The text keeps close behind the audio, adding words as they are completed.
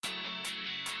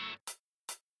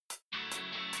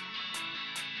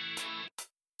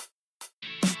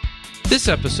This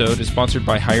episode is sponsored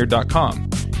by Hired.com.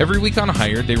 Every week on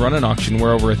Hired, they run an auction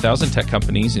where over 1,000 tech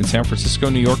companies in San Francisco,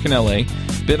 New York, and LA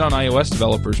bid on iOS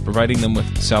developers, providing them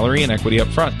with salary and equity up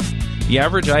front. The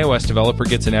average iOS developer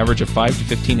gets an average of 5 to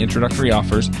 15 introductory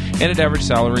offers and an average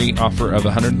salary offer of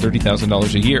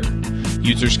 $130,000 a year.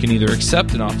 Users can either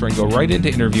accept an offer and go right into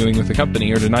interviewing with the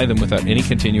company or deny them without any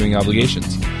continuing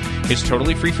obligations. It's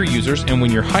totally free for users, and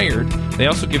when you're hired, they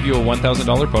also give you a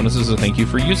 $1,000 bonus as a thank you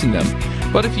for using them.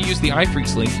 But if you use the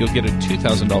iFreaks link, you'll get a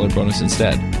 $2,000 bonus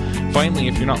instead. Finally,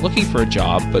 if you're not looking for a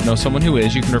job but know someone who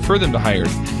is, you can refer them to Hired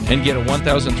and get a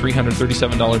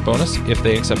 $1,337 bonus if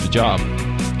they accept a job.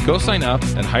 Go sign up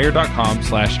at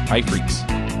hire.com/iFreaks.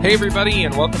 Hey everybody,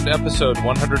 and welcome to episode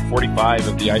 145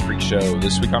 of the iFreaks Show.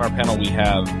 This week on our panel we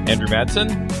have Andrew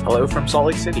Madsen. Hello from Salt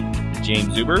Lake City.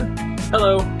 James Zuber.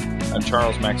 Hello. I'm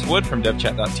Charles Max Wood from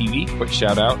devchat.tv. Quick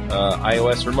shout out,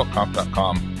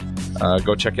 iOSRemoteConf.com.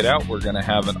 Go check it out. We're going to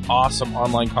have an awesome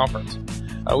online conference.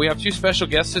 We have two special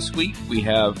guests this week. We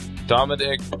have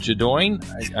Dominic Jodoin.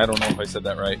 I don't know if I said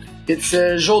that right. It's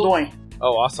Jodoin.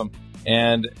 Oh, awesome.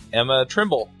 And Emma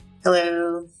Trimble.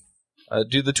 Hello.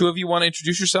 Do the two of you want to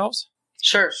introduce yourselves?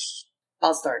 Sure.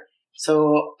 I'll start.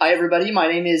 So, hi everybody.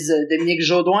 My name is Dominic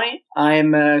Jodoin.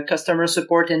 I'm a customer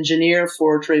support engineer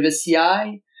for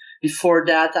TravisCI. Before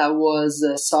that, I was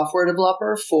a software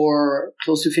developer for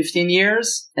close to 15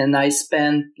 years. And I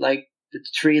spent like the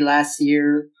 3 last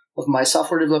year of my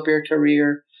software developer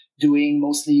career doing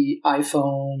mostly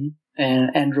iPhone and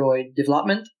Android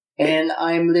development. And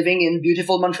I'm living in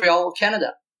beautiful Montreal,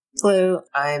 Canada. Hello,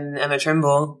 I'm Emma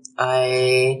Trimble.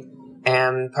 I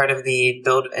am part of the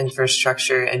Build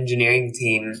Infrastructure Engineering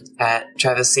team at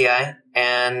TravisCI,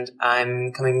 and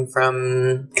I'm coming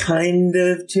from kind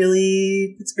of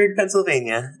chilly Pittsburgh,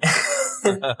 Pennsylvania.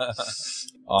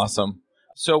 Awesome.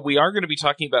 So we are going to be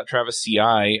talking about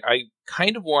TravisCI. I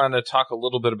kind of want to talk a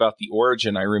little bit about the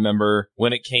origin. I remember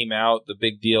when it came out, the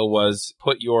big deal was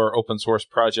put your open source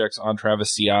projects on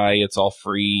TravisCI. It's all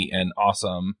free and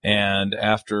awesome. And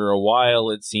after a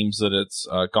while, it seems that it's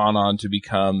gone on to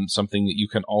become something that you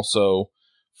can also,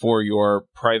 for your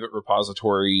private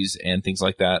repositories and things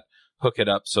like that, hook it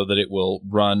up so that it will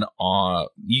run on,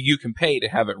 you can pay to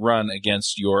have it run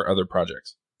against your other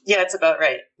projects. Yeah, it's about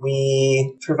right.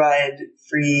 We provide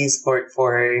free support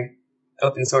for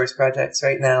open source projects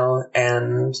right now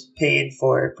and paid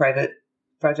for private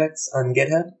projects on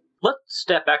GitHub. Let's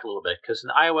step back a little bit, because in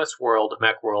the iOS world,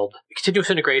 Mac world, continuous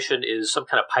integration is some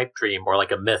kind of pipe dream or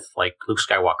like a myth like Luke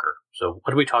Skywalker. So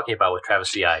what are we talking about with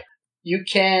TravisCI? You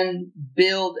can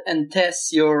build and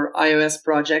test your iOS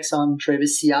projects on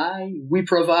TravisCI. We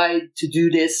provide to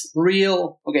do this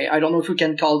real, I don't know if we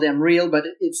can call them real, but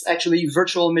it's actually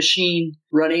virtual machine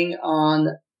running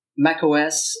on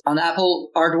macOS, on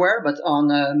Apple hardware, but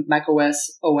on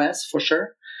macOS OS for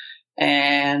sure.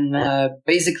 And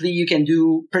basically you can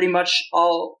do pretty much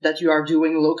all that you are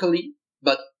doing locally,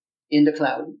 but in the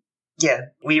cloud. Yeah,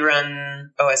 we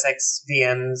run OS X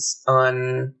VMs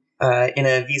on in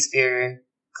a vSphere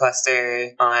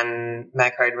cluster on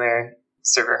Mac hardware,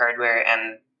 server hardware,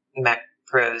 and Mac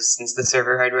Pros, since the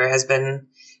server hardware has been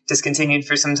discontinued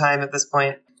for some time at this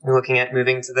point. We're looking at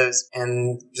moving to those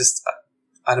and just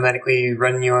automatically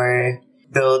run your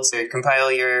builds or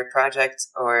compile your project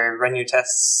or run your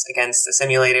tests against a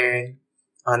simulator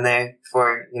on there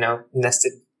for,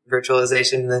 nested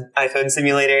virtualization, the iPhone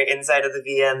simulator inside of the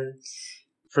VM.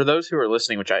 For those who are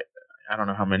listening, which I don't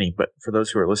know how many, but for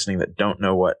those who are listening that don't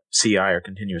know what CI or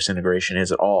continuous integration is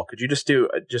at all, could you just do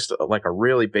like a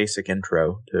really basic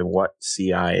intro to what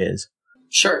CI is?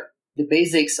 Sure. The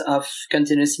basics of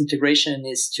continuous integration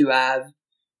is to have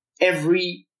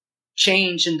every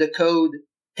change in the code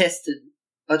tested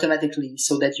automatically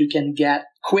so that you can get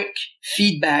quick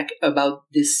feedback about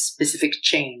this specific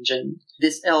change. And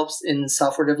this helps in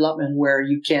software development where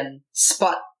you can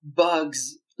spot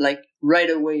bugs like right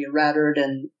away rather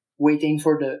than waiting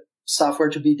for the software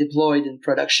to be deployed in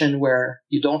production where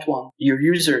you don't want your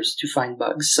users to find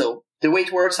bugs. So the way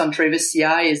it works on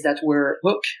TravisCI is that we're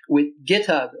hooked with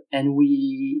GitHub, and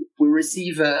we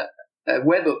receive a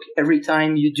webhook every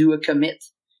time you do a commit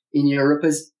in your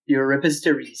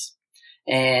repositories.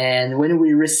 And when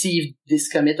we receive this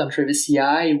commit on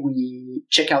TravisCI, we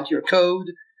check out your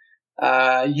code.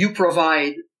 You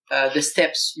provide the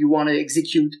steps you want to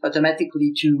execute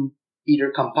automatically to either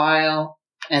compile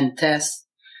and test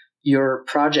your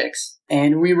projects.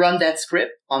 And we run that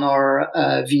script on our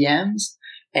VMs,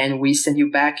 and we send you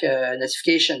back a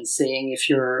notification saying if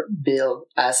your build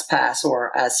has passed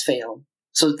or has failed.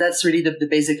 So that's really the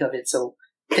basic of it. So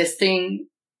testing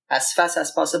as fast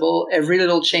as possible, every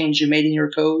little change you made in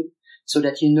your code so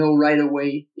that you know right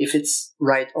away if it's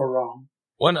right or wrong.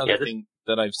 One other thing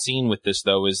that I've seen with this,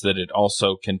 though, is that it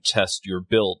also can test your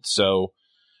build. So,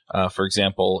 for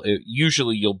example,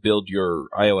 usually you'll build your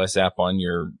iOS app on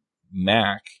your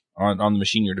Mac, on the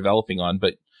machine you're developing on,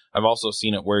 but I've also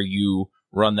seen it where you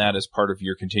run that as part of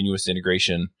your continuous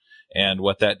integration. And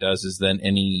what that does is then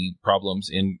any problems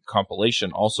in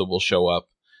compilation also will show up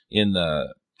in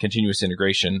the continuous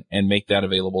integration and make that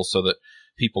available so that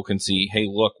people can see, hey,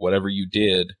 look, whatever you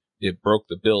did, it broke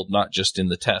the build, not just in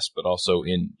the test, but also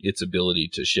in its ability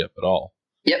to ship at all.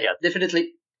 Yeah,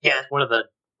 definitely. Yeah. One of the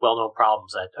well-known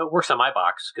problems that works on my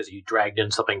box because you dragged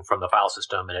in something from the file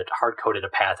system and it hard-coded a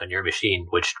path on your machine,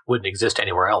 which wouldn't exist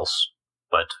anywhere else.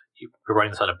 But you're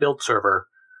running this on a build server,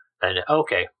 and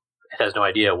okay, it has no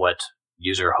idea what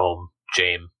user home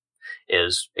Jame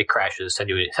is. It crashes,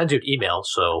 sends you an email,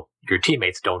 so your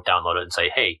teammates don't download it and say,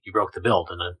 hey, you broke the build,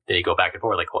 and then you go back and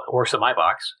forth like, well, it works on my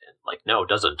box. And like, no, it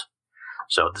doesn't.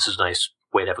 So this is a nice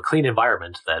way to have a clean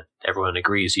environment that everyone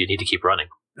agrees you need to keep running.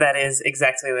 That is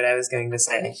exactly what I was going to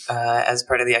say as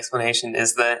part of the explanation,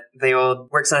 is that the old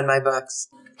works on my box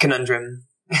conundrum.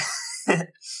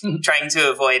 Trying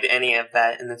to avoid any of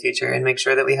that in the future and make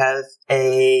sure that we have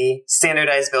a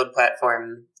standardized build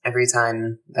platform every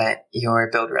time that your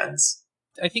build runs.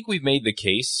 I think we've made the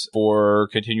case for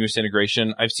continuous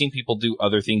integration. I've seen people do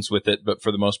other things with it, but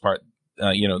for the most part,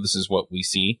 this is what we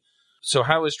see. So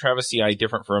how is TravisCI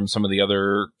different from some of the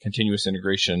other continuous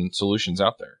integration solutions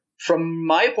out there? From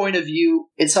my point of view,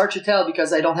 it's hard to tell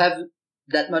because I don't have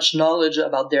that much knowledge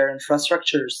about their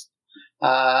infrastructures.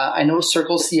 I know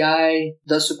TravisCI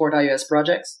does support iOS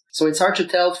projects, so it's hard to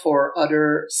tell for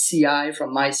other CI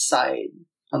from my side,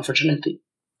 unfortunately.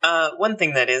 One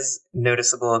thing that is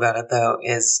noticeable about it, though,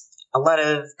 is a lot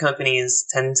of companies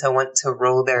tend to want to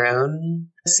roll their own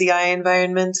CI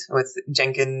environment with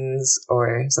Jenkins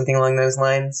or something along those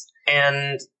lines.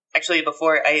 And actually,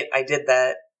 before I did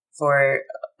that for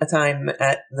a time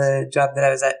at the job that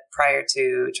I was at prior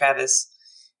to Travis.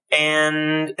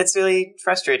 And it's really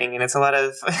frustrating, and it's a lot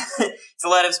of it's a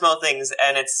lot of small things,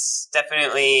 and it's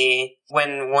definitely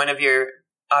when one of your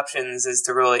options is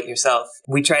to roll it yourself.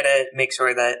 We try to make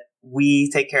sure that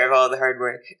we take care of all the hard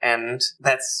work, and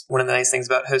that's one of the nice things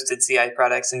about hosted CI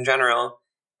products in general,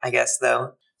 I guess,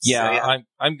 though. Yeah, so, yeah.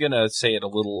 I'm going to say it a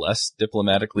little less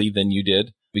diplomatically than you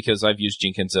did, because I've used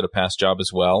Jenkins at a past job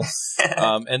as well.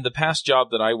 And the past job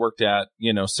that I worked at,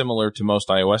 similar to most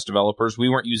iOS developers, we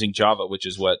weren't using Java, which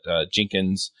is what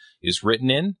Jenkins is written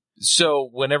in. So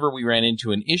whenever we ran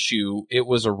into an issue, it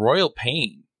was a royal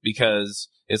pain because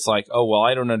it's like, oh, well,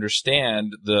 I don't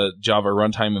understand the Java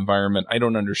runtime environment. I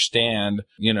don't understand,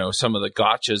 some of the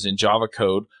gotchas in Java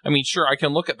code. I mean, sure, I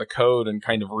can look at the code and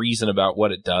kind of reason about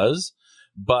what it does,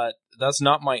 but that's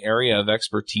not my area of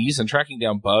expertise, and tracking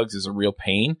down bugs is a real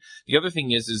pain. The other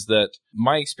thing is that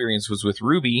my experience was with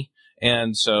Ruby,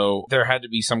 and so there had to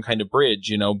be some kind of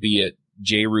bridge, be it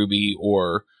JRuby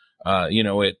or,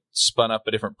 it spun up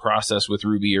a different process with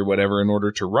Ruby or whatever in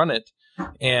order to run it.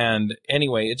 And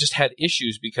anyway, it just had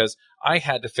issues because I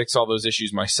had to fix all those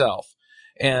issues myself.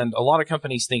 And a lot of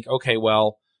companies think, okay,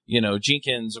 well,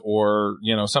 Jenkins or,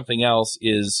 something else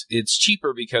it's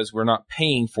cheaper because we're not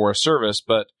paying for a service.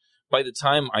 But by the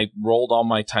time I rolled all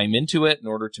my time into it in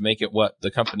order to make it what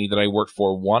the company that I worked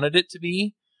for wanted it to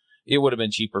be, it would have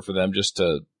been cheaper for them just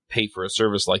to pay for a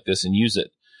service like this and use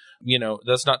it.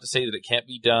 That's not to say that it can't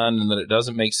be done and that it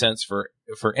doesn't make sense for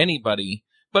anybody.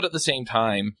 But at the same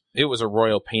time, it was a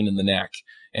royal pain in the neck,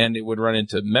 and it would run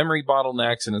into memory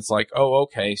bottlenecks. And it's like, oh,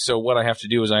 okay, so what I have to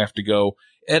do is I have to go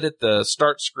edit the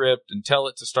start script and tell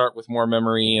it to start with more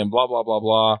memory and blah, blah, blah,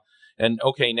 blah. And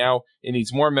okay, now it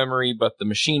needs more memory, but the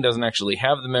machine doesn't actually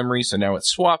have the memory. So now it's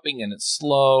swapping and it's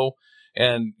slow.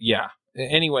 And yeah,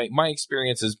 anyway, my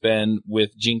experience has been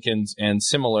with Jenkins and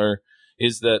similar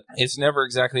is that it's never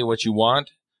exactly what you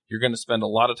want. You're going to spend a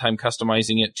lot of time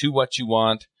customizing it to what you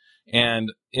want.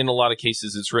 And in a lot of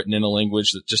cases, it's written in a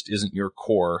language that just isn't your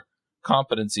core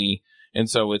competency. And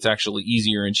so it's actually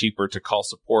easier and cheaper to call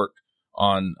support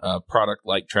on a product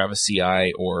like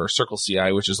TravisCI or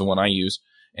CircleCI, which is the one I use,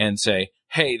 and say,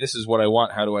 hey, this is what I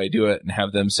want. How do I do it? And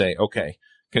have them say, okay,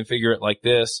 configure it like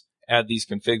this, add these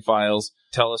config files,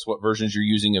 tell us what versions you're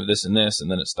using of this, and then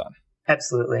it's done.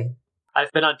 Absolutely.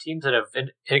 I've been on teams that have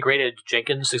integrated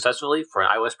Jenkins successfully for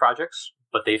iOS projects,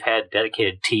 but they've had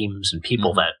dedicated teams and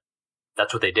people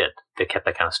that's what they did. They kept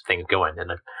that kind of thing going.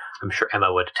 And I'm sure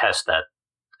Emma would attest that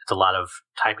it's a lot of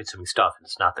time-consuming stuff, and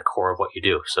it's not the core of what you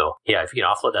do. So, yeah, if you can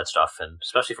offload that stuff, and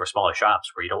especially for smaller shops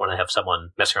where you don't want to have someone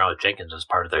messing around with Jenkins as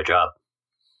part of their job.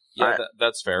 Yeah,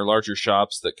 that's fair. Larger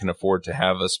shops that can afford to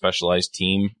have a specialized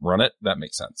team run it, that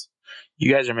makes sense.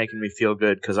 You guys are making me feel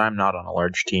good because I'm not on a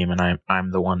large team, and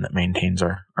I'm the one that maintains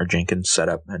our Jenkins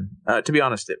setup. And to be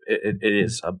honest, it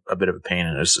is a bit of a pain,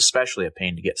 and it's especially a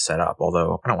pain to get set up,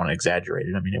 although I don't want to exaggerate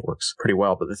it. I mean, it works pretty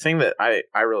well. But the thing that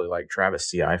I really like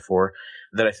TravisCI for,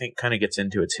 that I think kind of gets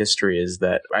into its history, is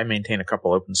that I maintain a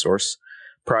couple open source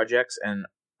projects, and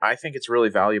I think it's really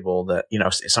valuable that, you know,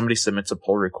 somebody submits a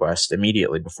pull request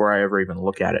immediately before I ever even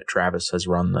look at it. Travis has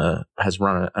run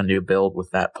a new build with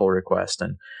that pull request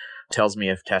and tells me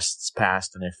if tests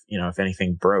passed and if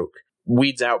anything broke.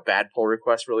 Weeds out bad pull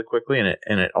requests really quickly, and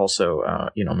it also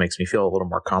makes me feel a little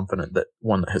more confident that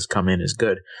one that has come in is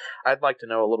good. I'd like to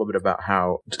know a little bit about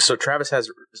so Travis has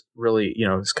really,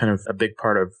 is kind of a big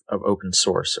part of open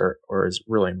source or is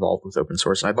really involved with open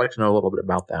source. And I'd like to know a little bit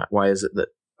about that. Why is it that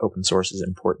open source is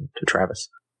important to Travis?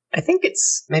 I think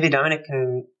maybe Dominic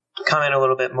can comment a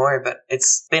little bit more, but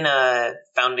it's been a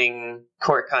founding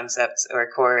core concept or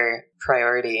core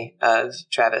priority of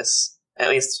Travis, at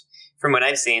least from what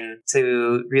I've seen,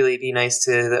 to really be nice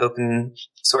to the open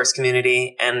source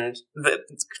community. And the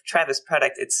Travis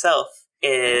product itself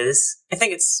is, I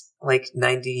think it's like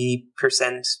 90%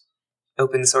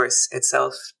 open source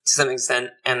itself to some extent.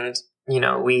 And,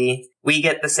 we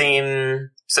get the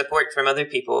same support from other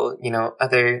people,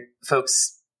 other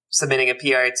folks submitting a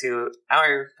PR to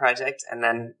our project, and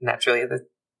then naturally the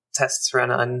tests run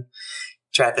on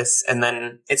Travis. And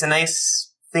then it's a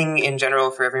nice thing in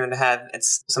general for everyone to have.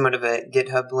 It's somewhat of a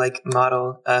GitHub-like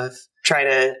model of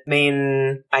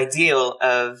main ideal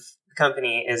of the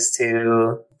company is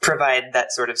to provide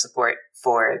that sort of support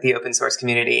for the open source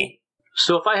community.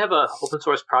 So if I have an open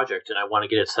source project and I want to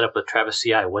get it set up with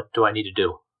TravisCI, what do I need to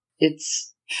do?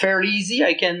 It's fairly easy.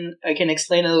 I can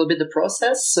explain a little bit the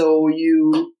process. So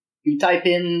you type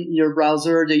in your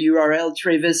browser the URL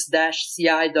travis-ci.org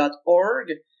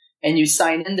and you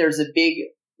sign in. There's a big,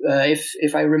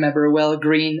 if I remember well,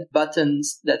 green button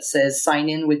that says sign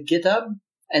in with GitHub.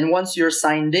 And once you're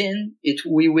signed in,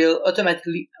 we will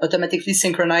automatically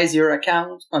synchronize your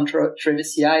account on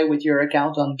TravisCI with your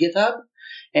account on GitHub.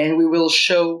 And we will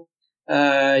show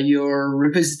your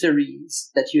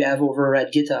repositories that you have over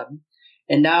at GitHub.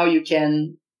 And now you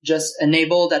can just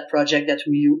enable that project that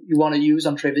you want to use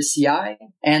on TravisCI.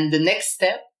 And the next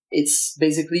step, it's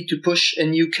basically to push a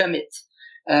new commit.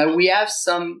 We have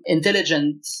some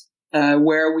intelligence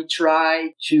where we try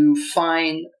to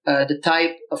find the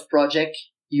type of project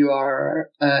you are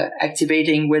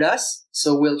activating with us.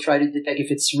 So we'll try to detect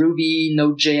if it's Ruby,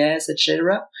 Node.js,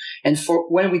 etc. And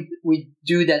when we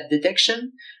do that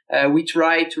detection, we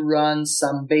try to run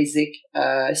some basic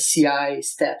CI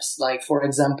steps. Like, for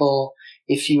example,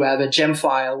 if you have a gem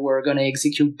file, we're going to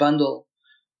execute bundle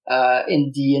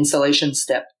in the installation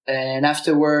step. And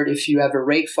afterward, if you have a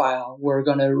rake file, we're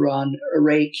going to run a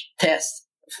rake test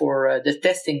for the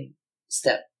testing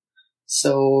step.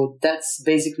 So that's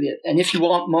basically it. And if you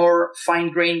want more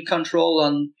fine-grained control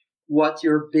on what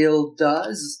your build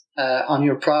does on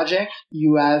your project,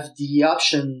 you have the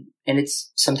option, and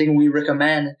it's something we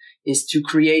recommend, is to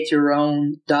create your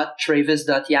own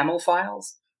 .travis.yaml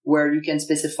files where you can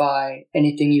specify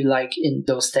anything you like in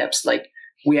those steps. Like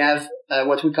we have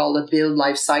what we call the build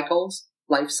life cycle,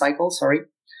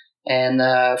 and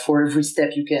for every step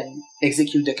you can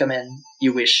execute the command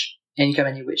you wish, any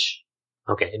command you wish.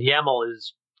 Okay, and YAML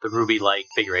is the Ruby-like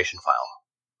configuration file,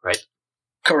 right?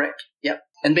 Correct, yep.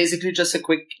 And basically just a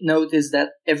quick note is that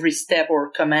every step or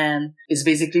command is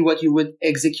basically what you would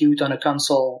execute on a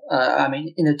console,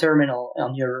 in a terminal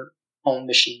on your own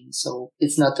machine. So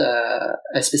it's not a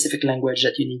specific language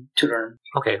that you need to learn.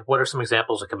 Okay, what are some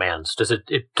examples of commands? Does it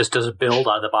build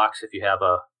out of the box if you have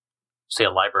a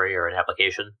library or an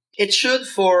application? It should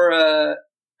for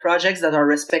projects that are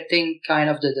respecting kind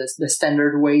of the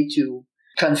standard way to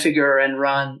configure and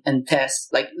run and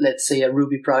test, like let's say a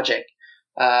Ruby project.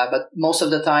 But most of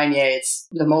the time, it's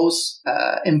the most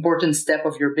important step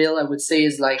of your build, I would say,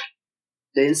 is like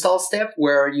the install step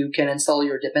where you can install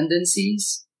your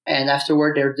dependencies. And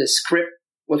afterward, there's the script,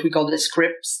 what we call the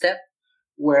script step,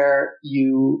 where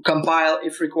you compile,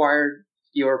 if required,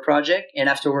 your project, and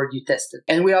afterward you test it.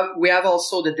 And we have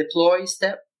also the deploy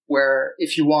step, where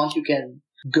if you want, you can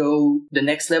go the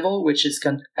next level, which is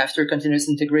after continuous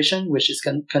integration, which is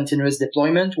continuous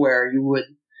deployment, where you would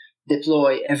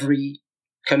deploy every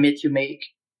commit you make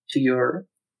to your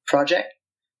project.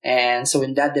 And so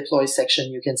in that deploy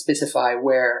section, you can specify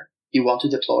where you want to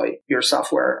deploy your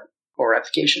software or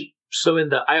application. So in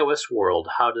the iOS world,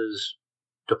 how does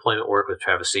deployment work with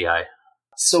TravisCI?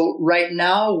 So right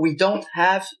now, we don't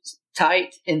have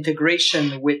tight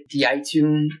integration with the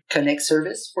iTunes Connect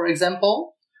service, for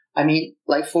example. I mean,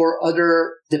 like for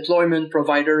other deployment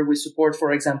provider, we support,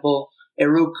 for example,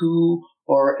 Heroku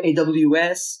or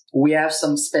AWS. We have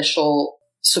some special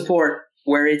support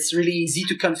where it's really easy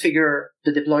to configure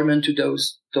the deployment to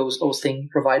those hosting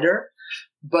provider.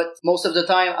 But most of the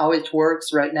time, how it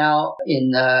works right now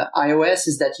in iOS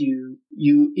is that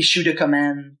you issue the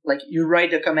command, like you write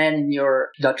the command in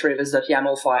your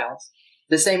 .travis.yaml files,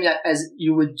 the same as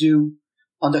you would do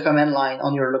on the command line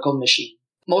on your local machine.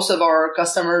 Most of our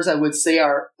customers, I would say,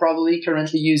 are probably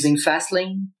currently using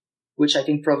Fastlane, which I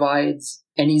think provides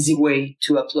an easy way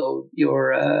to upload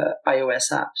your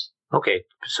iOS apps. Okay,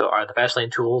 so are the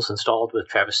Fastlane tools installed with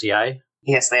TravisCI?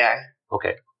 Yes, they are.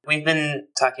 Okay. We've been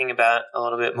talking about a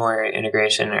little bit more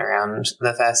integration around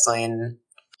the Fastlane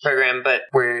program, but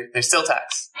there's still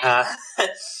talks.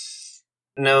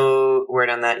 No word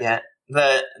on that yet.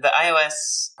 The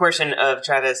iOS portion of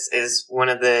Travis is one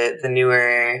of the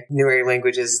newer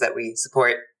languages that we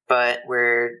support, but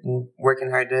we're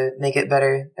working hard to make it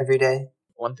better every day.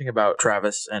 One thing about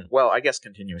Travis, and well, I guess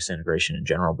continuous integration in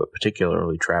general, but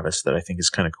particularly Travis, that I think is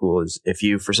kind of cool is if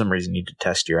you, for some reason, need to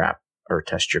test your app or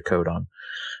test your code on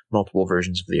multiple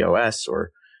versions of the OS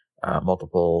or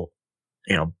multiple,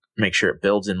 make sure it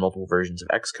builds in multiple versions of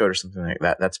Xcode or something like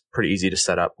that. That's pretty easy to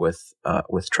set up with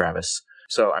Travis.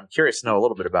 So I'm curious to know a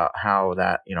little bit about how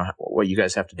that, what you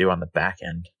guys have to do on the back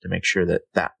end to make sure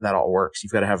that all works.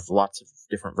 You've got to have lots of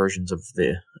different versions of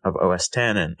OS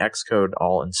 10 and Xcode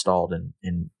all installed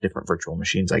in different virtual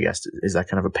machines, I guess. Is that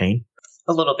kind of a pain?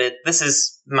 A little bit. This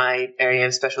is my area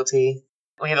of specialty.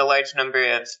 We have a large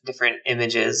number of different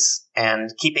images, and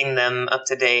keeping them up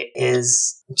to date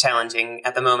is challenging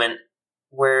at the moment.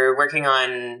 We're working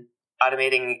on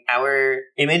automating our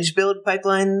image build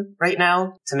pipeline right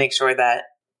now to make sure that,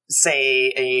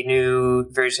 say, a new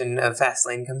version of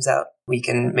Fastlane comes out, we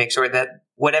can make sure that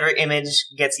whatever image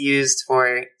gets used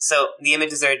for... So the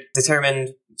images are determined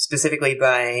specifically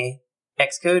by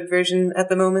Xcode version at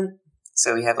the moment.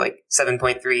 So we have like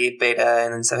 7.3 beta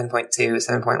and then 7.2,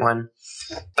 7.1.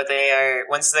 But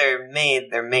once they're made,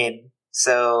 they're made.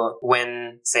 So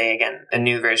when, say again, a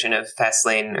new version of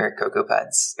Fastlane or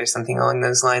CocoaPods or something along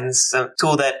those lines, a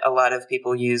tool that a lot of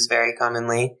people use very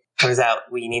commonly, comes out,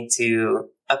 we need to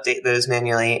update those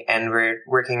manually, and we're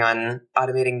working on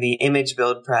automating the image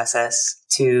build process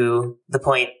to the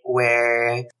point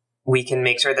where we can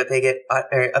make sure that they get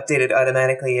updated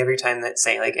automatically every time that,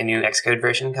 say, like a new Xcode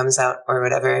version comes out or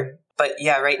whatever. But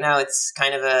yeah, right now it's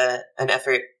kind of an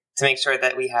effort to make sure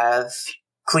that we have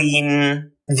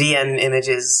clean VM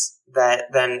images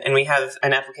and we have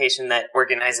an application that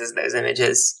organizes those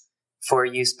images for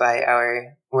use by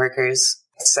our workers.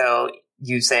 So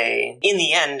you say, in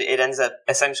the end, it ends up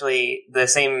essentially the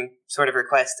same sort of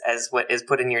request as what is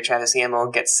put in your Travis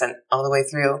YAML gets sent all the way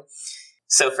through.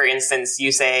 So for instance,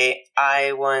 you say,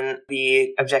 I want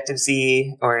the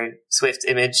Objective-C or Swift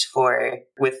image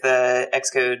with the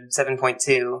Xcode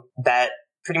 7.2, that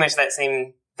pretty much that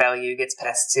same value gets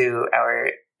passed to our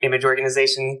image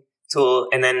organization tool,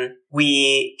 and then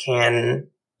we can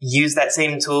use that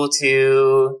same tool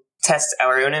to test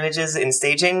our own images in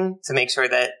staging to make sure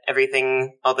that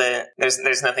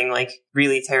there's nothing like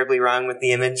really terribly wrong with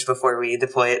the image before we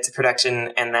deploy it to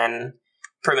production, and then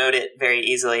promote it very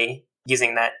easily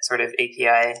using that sort of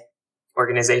API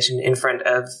organization in front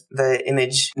of the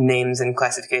image names and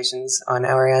classifications on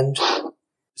our end.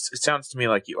 It sounds to me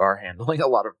like you are handling a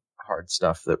lot of hard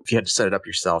stuff that if you had to set it up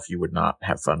yourself, you would not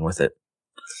have fun with it.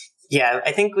 Yeah,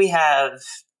 I think we have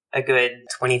a good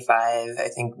 25,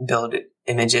 build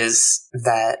images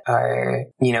that are,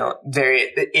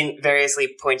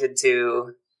 variously pointed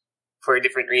to for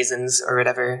different reasons or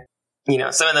whatever.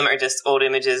 Some of them are just old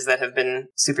images that have been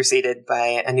superseded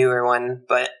by a newer one,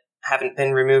 but haven't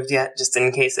been removed yet, just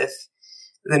in case if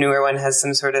the newer one has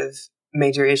some sort of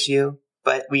major issue.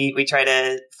 But we try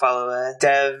to follow a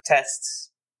dev, test,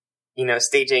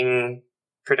 staging,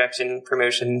 production,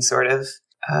 promotion sort of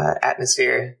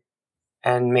atmosphere,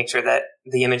 and make sure that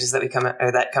the images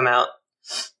that come out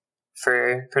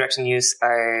for production use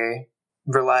are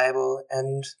reliable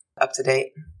and up to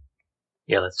date.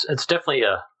 Yeah, it's definitely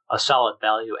a solid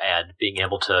value add, being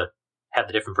able to have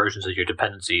the different versions of your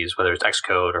dependencies, whether it's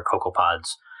Xcode or CocoaPods.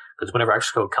 Because whenever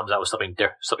Xcode comes out with something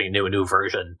new, a new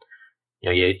version,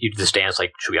 you do the stance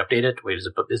like, should we update it? Wait,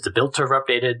 is the build server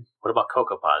updated? What about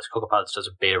CocoaPods? CocoaPods does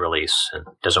a beta release and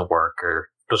doesn't work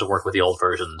with the old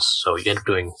versions. So you end up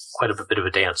doing quite a bit of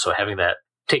a dance. So having that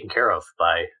taken care of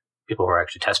by people who are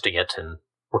actually testing it and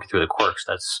working through the quirks,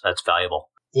 that's valuable.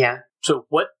 Yeah. So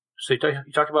you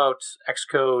talked about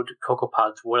Xcode,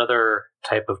 CocoaPods. What other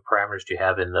type of parameters do you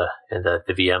have in the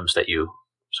VMs that you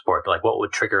support? Like what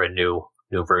would trigger a new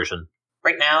new version?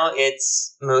 Right now,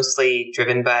 it's mostly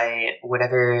driven by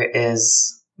whatever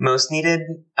is most needed.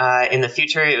 In the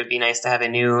future, it would be nice to have a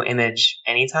new image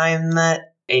anytime that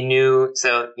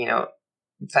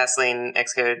Fastlane,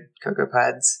 Xcode,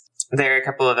 CocoaPods. There are a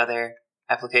couple of other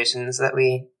applications that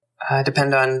we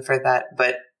depend on for that,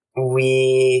 but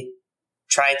we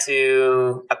try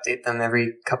to update them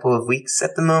every couple of weeks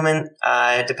at the moment,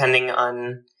 depending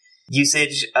on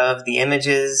usage of the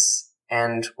images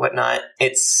and whatnot.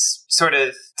 It's sort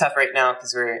of tough right now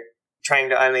because we're trying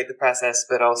to automate the process,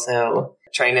 but also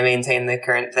trying to maintain the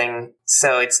current thing.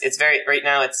 So it's very, right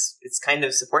now it's kind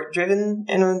of support driven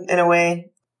in a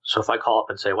way. So if I call up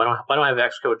and say, why don't I have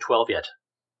Xcode 12 yet?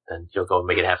 Then you'll go and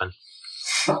make it happen.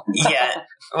 Yeah.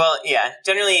 Well, yeah.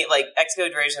 Generally, like,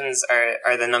 Xcode versions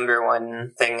are the number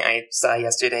one thing. I saw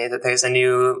yesterday that there's a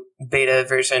new beta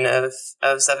version of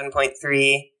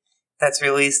 7.3 that's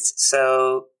released.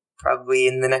 So probably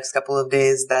in the next couple of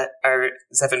days that our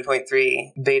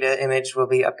 7.3 beta image will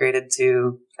be upgraded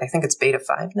to, I think it's beta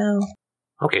 5 now.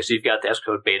 Okay, so you've got the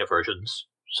Xcode beta versions.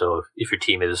 So if your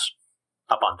team is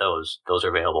up on those are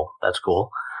available. That's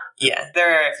cool. Yeah,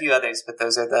 there are a few others, but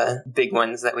those are the big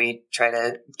ones that we try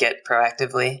to get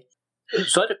proactively.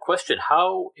 So I had a question.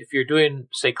 How, if you're doing,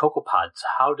 say, CocoaPods,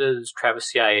 how does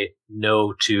TravisCI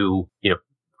know to,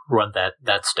 run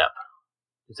that step?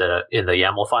 Is that in the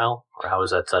YAML file, or how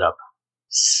is that set up?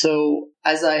 So,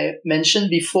 as I mentioned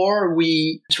before,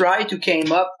 we try to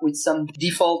came up with some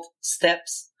default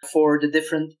steps for the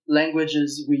different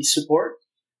languages we support.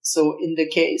 So in the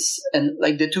case, and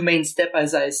like the two main steps,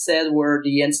 as I said, were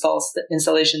the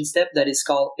installation step that is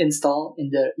called install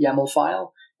in the YAML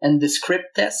file, and the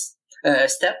script test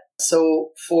step. So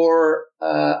for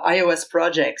iOS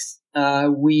projects,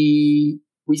 we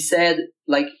said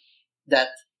like that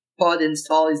pod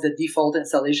install is the default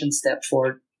installation step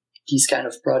for these kind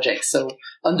of projects. So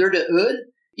under the hood,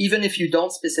 even if you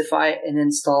don't specify an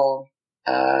install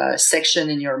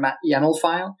section in your YAML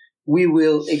file, we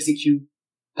will execute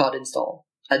pod install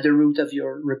at the root of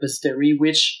your repository,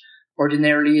 which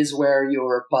ordinarily is where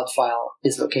your pod file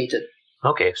is located.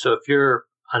 Okay, so if you're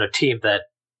on a team that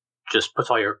just puts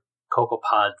all your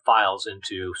CocoaPod files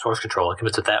into source control and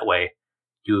commits it that way,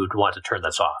 you'd want to turn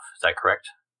this off. Is that correct?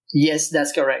 Yes,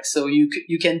 that's correct. So you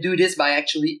can do this by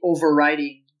actually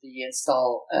overriding the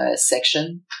install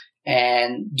section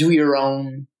and do your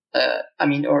own,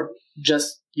 or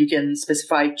just you can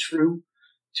specify true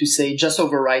to say just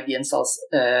override the install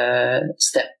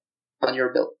step on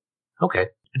your build. Okay.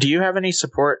 Do you have any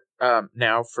support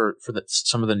now for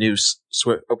some of the new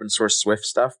Swift, open source Swift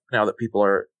stuff, now that people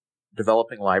are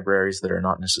developing libraries that are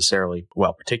not necessarily,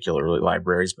 well, particularly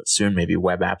libraries, but soon maybe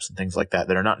web apps and things like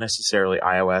that are not necessarily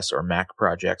iOS or Mac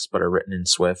projects, but are written in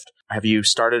Swift? Have you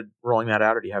started rolling that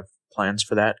out, or do you have plans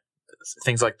for that?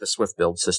 Things like the Swift build system